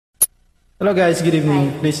Hello guys, good Hi.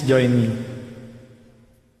 evening. Please join me.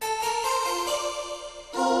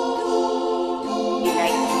 You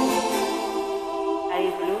like me? Are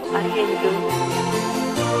you blue? Are you in blue?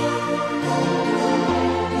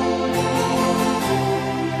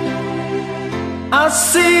 I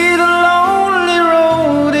see the lonely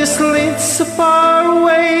road is lit so far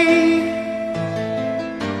away.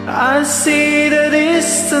 I see the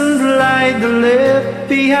distant light that left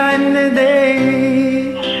behind the day.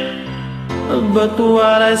 But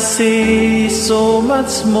what I see is so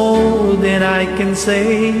much more than I can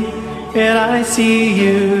say. And I see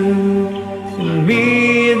you in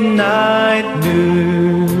midnight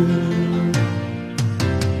blue.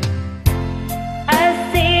 I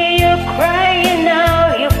see you crying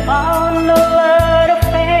now. You found a lot of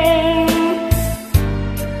pain,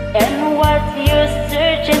 and what you're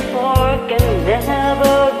searching for can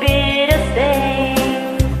never be the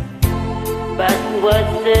same. But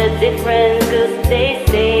what's the difference? 'Cause they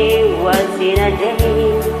say once in a day.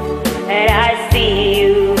 And I see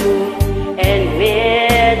you in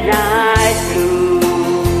midnight blue.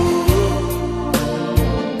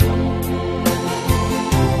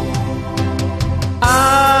 I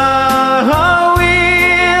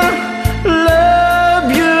will love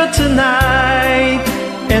you tonight,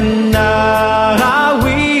 and I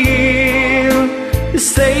will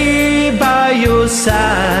stay by your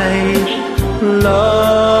side,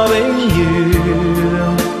 loving you.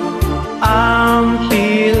 I'm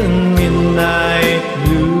feeling midnight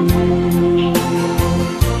blue.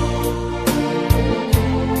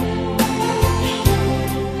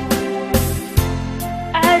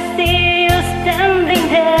 I see you standing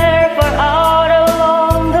there for out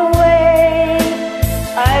along the way.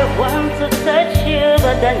 I want to touch you,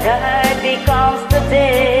 but the night becomes the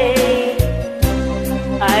day.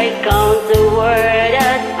 I count the word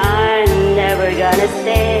that I'm never gonna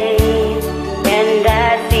say, and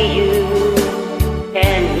I see you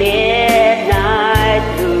in midnight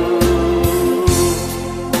blue.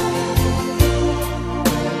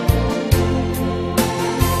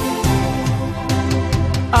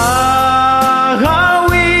 I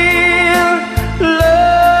will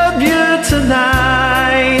love you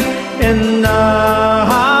tonight, and I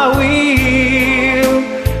will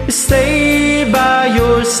stay by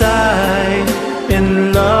your side and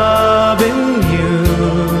loving you.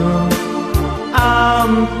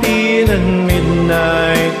 I'm feeling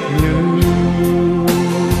midnight blue.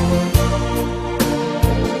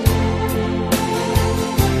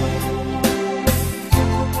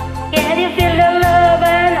 Can you feel the love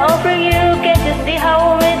and offer you? Can't you see how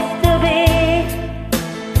it's to be?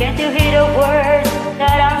 Can't you hear the words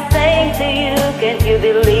that I'm saying to you? Can't you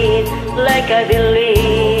believe like I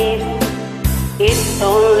believe? It's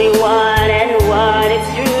only one and one is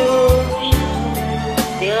true.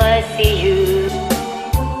 Still I see you.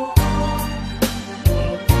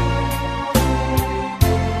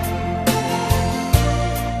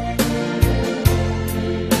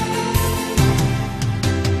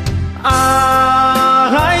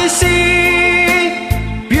 I see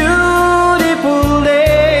beautiful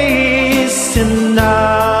days, and I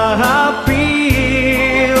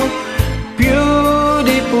feel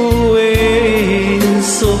beautiful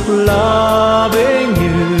ways of loving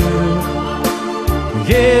you.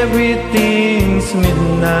 Everything's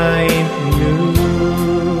midnight blue.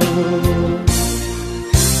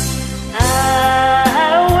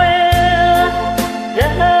 I will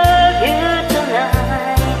love you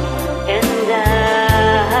tonight, and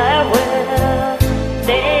I will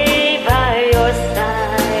stay by your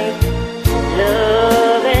side,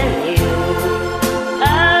 loving you.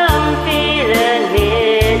 I'm feeling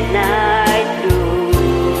midnight blue.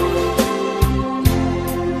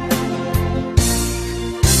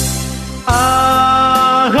 I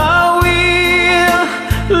will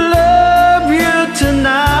love you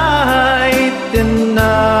tonight, and I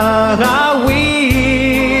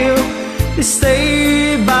will stay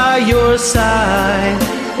by your side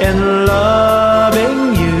and loving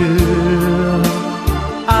you.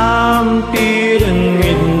 I'm feeling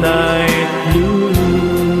midnight blue.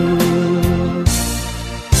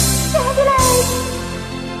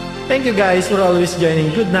 Thank you guys for always joining.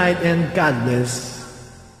 Good night and God bless.